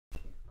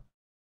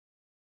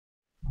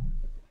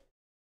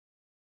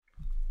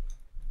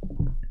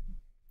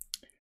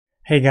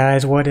Hey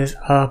guys, what is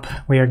up?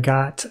 We have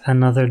got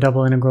another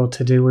double integral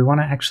to do. We want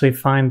to actually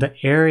find the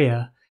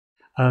area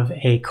of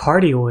a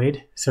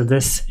cardioid. So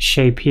this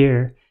shape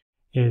here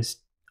is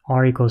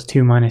r equals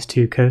 2 minus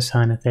 2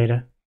 cosine of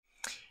theta.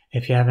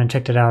 If you haven't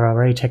checked it out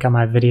already, check out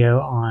my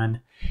video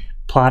on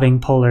plotting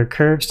polar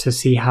curves to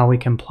see how we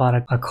can plot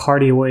a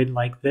cardioid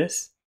like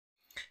this.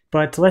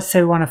 But let's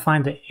say we want to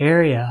find the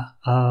area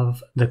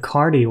of the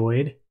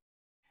cardioid.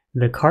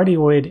 The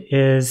cardioid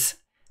is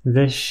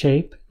this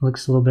shape.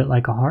 Looks a little bit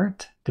like a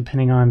heart.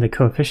 Depending on the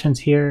coefficients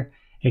here,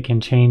 it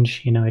can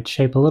change, its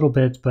shape a little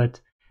bit,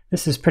 but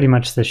this is pretty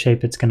much the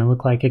shape it's going to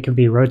look like. It can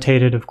be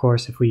rotated, of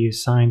course, if we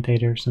use sine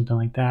theta or something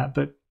like that,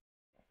 but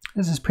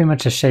this is pretty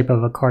much the shape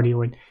of a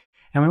cardioid.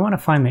 And we want to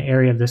find the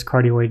area of this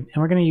cardioid, and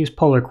we're going to use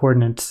polar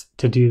coordinates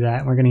to do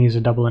that. We're going to use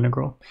a double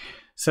integral.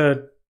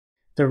 So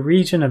the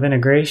region of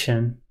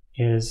integration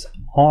is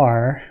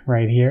R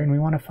right here, and we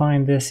want to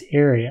find this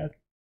area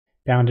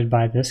bounded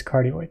by this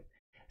cardioid.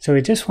 So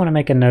we just want to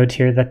make a note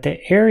here that the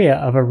area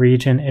of a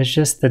region is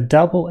just the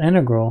double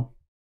integral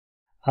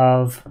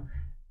of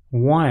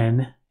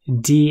 1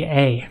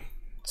 dA.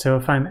 So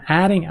if I'm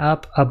adding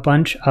up a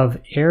bunch of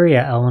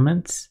area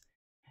elements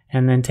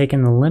and then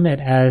taking the limit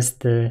as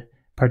the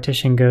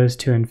partition goes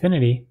to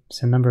infinity,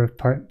 so number of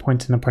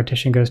points in the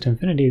partition goes to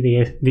infinity,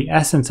 the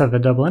essence of a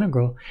double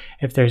integral,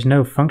 if there's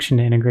no function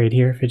to integrate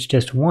here, if it's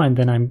just 1,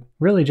 then I'm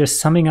really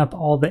just summing up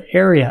all the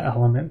area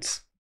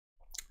elements.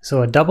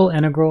 So a double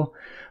integral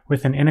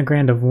with an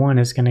integrand of 1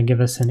 is going to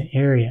give us an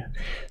area.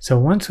 So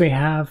once we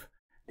have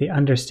the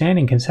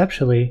understanding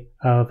conceptually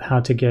of how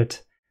to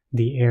get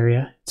the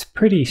area, it's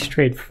pretty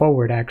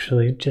straightforward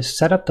actually. Just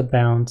set up the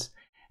bounds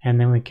and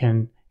then we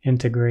can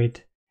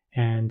integrate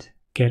and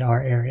get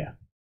our area.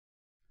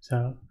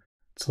 So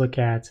let's look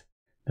at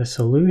the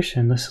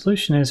solution. The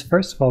solution is,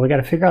 first of all, we got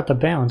to figure out the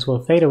bounds. Well,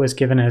 theta was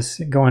given as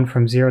going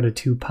from 0 to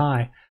 2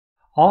 pi.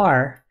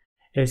 R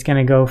is going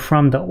to go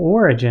from the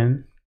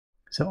origin.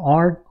 So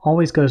R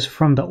always goes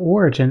from the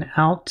origin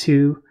out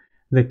to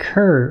the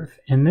curve.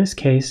 In this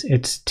case,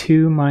 it's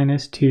 2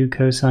 minus 2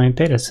 cosine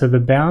theta. So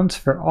the bounds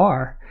for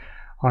R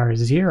are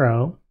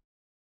 0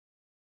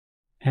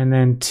 and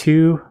then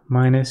 2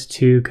 minus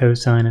 2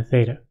 cosine of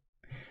theta.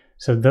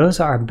 So those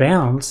are our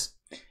bounds.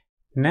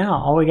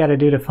 Now all we got to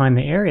do to find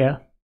the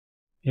area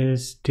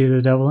is do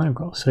the double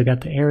integral. So we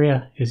got the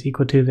area is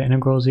equal to the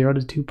integral 0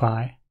 to 2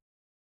 pi.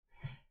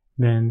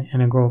 Then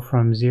integral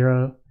from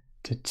 0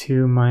 to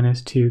 2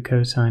 minus 2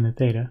 cosine of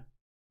theta.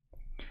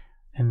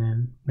 And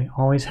then we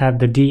always have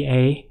the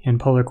dA in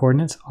polar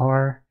coordinates,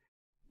 r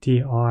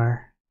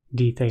dr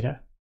d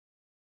theta.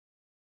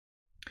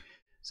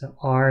 So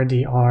r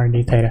dr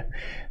d theta.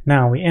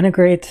 Now we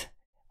integrate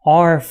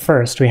r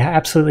first. We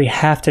absolutely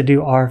have to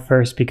do r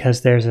first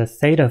because there's a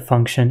theta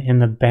function in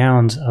the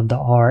bounds of the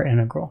r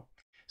integral.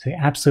 So we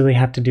absolutely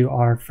have to do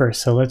r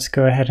first. So let's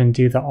go ahead and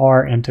do the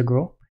r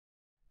integral.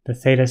 The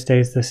theta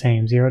stays the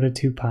same, 0 to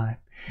 2 pi.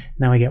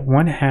 Now we get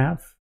 1/2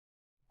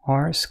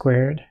 r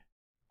squared.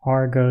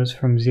 R goes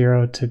from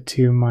 0 to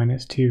 2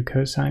 minus 2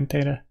 cosine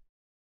theta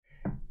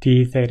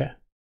d theta.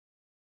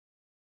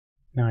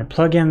 Now I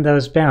plug in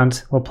those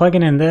bounds. Well,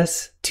 plugging in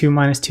this 2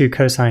 minus 2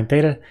 cosine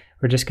theta,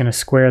 we're just going to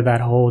square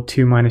that whole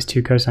 2 minus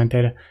 2 cosine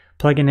theta.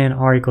 Plugging in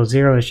r equals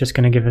 0 is just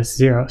going to give us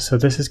 0. So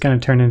this is going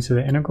to turn into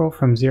the integral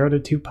from 0 to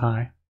 2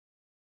 pi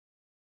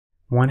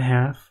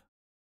 1/2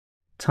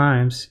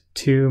 times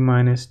 2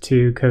 minus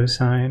 2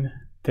 cosine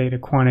theta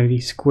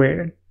quantity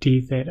squared d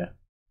theta.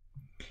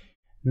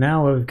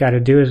 Now what we've got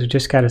to do is we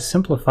just got to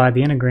simplify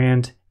the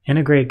integrand,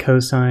 integrate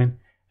cosine,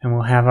 and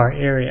we'll have our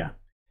area.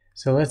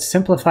 So let's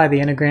simplify the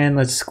integrand,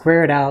 let's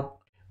square it out,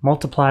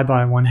 multiply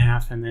by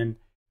 1/2, and then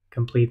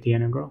complete the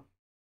integral.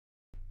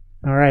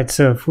 Alright,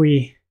 so if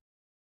we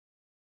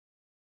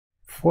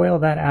FOIL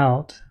that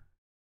out,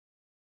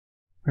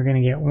 we're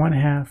going to get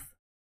 1/2,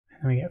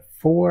 and we get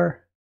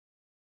 4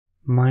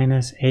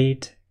 minus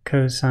 8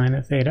 cosine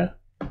of theta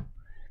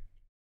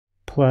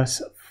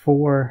plus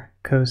 4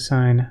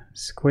 cosine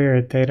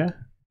squared theta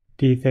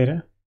d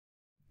theta.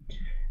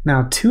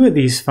 Now two of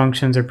these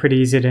functions are pretty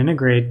easy to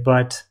integrate,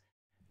 but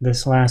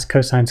this last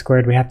cosine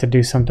squared, we have to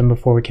do something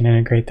before we can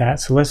integrate that.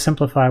 So let's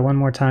simplify one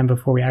more time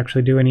before we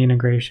actually do any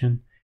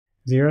integration.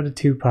 0 to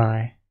 2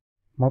 pi,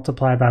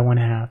 multiply by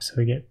 1/2, so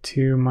we get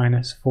 2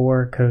 minus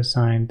 4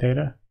 cosine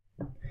theta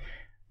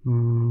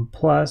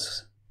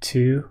plus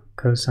 2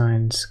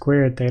 cosine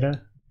squared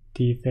theta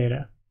d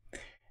theta.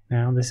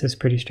 Now this is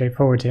pretty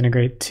straightforward. To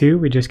integrate 2,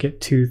 we just get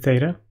 2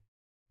 theta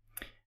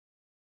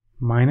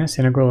minus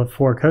integral of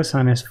 4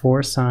 cosine is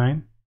 4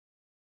 sine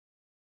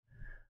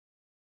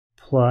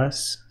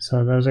plus,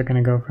 so those are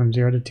going to go from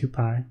 0 to 2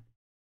 pi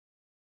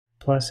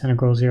plus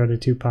integral 0 to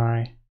 2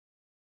 pi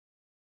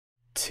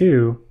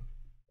 2.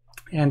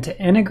 And to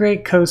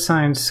integrate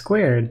cosine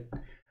squared,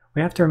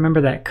 we have to remember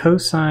that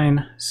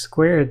cosine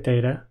squared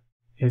theta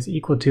is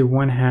equal to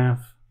 1/2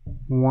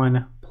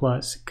 1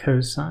 plus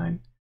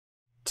cosine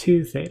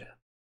 2 theta.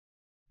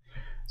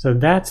 So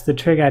that's the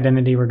trig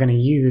identity we're going to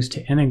use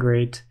to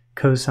integrate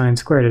cosine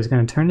squared. It's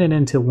going to turn it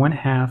into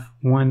 1/2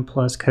 1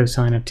 plus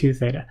cosine of 2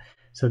 theta.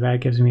 So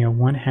that gives me a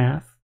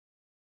 1/2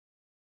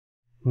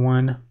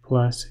 1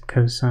 plus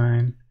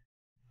cosine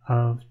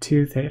of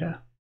 2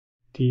 theta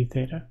d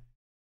theta.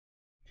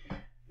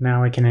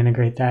 Now we can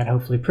integrate that,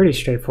 hopefully pretty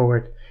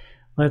straightforward.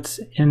 Let's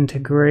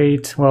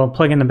integrate, well,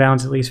 plug in the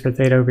bounds at least for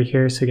theta over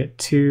here, so get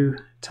 2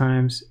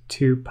 times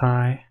 2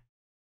 pi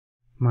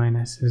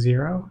minus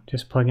 0,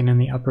 just plugging in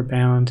the upper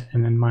bound,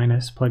 and then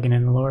minus plugging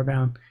in the lower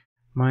bound,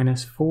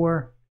 minus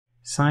 4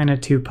 sine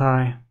of 2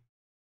 pi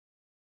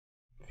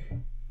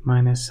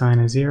minus sine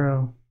of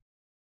 0.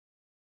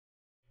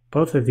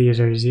 Both of these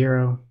are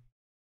 0,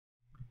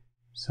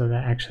 so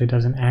that actually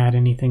doesn't add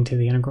anything to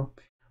the integral,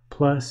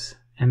 plus,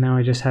 and now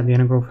I just have the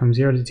integral from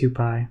 0 to 2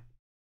 pi,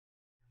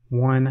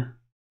 1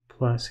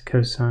 plus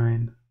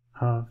cosine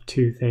of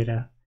 2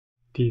 theta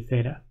d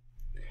theta.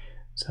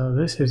 So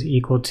this is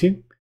equal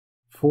to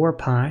 4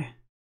 pi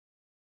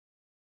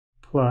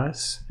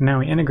plus, now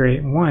we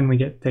integrate 1, we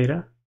get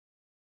theta.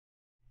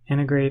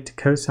 Integrate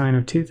cosine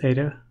of 2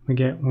 theta, we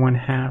get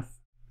 1/2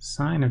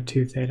 sine of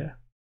 2 theta.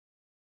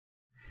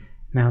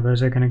 Now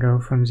those are going to go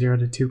from 0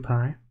 to 2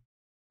 pi,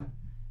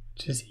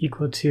 which is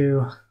equal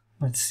to,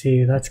 let's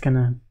see, that's going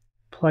to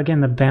plug in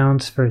the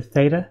bounds for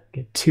theta,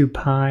 get 2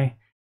 pi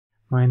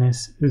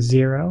minus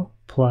 0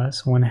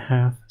 plus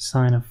 1/2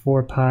 sine of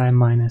 4 pi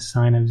minus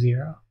sine of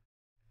 0.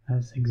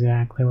 That's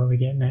exactly what we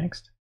get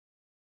next.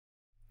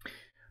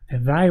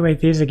 Evaluate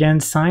these again.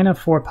 Sine of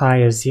 4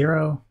 pi is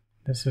 0.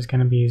 This is going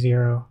to be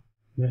 0.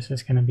 This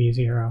is going to be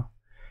 0.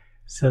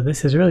 So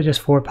this is really just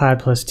 4 pi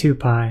plus 2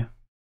 pi,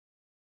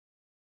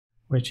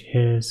 which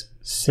is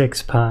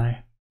 6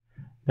 pi.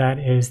 That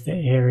is the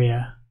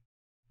area,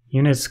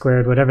 units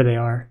squared, whatever they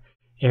are,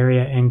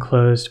 area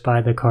enclosed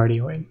by the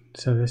cardioid.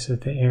 So this is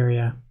the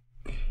area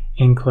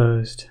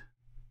enclosed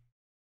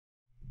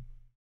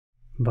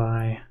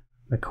by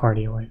the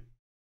cardioid.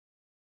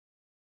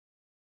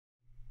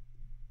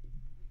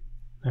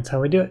 That's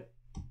how we do it.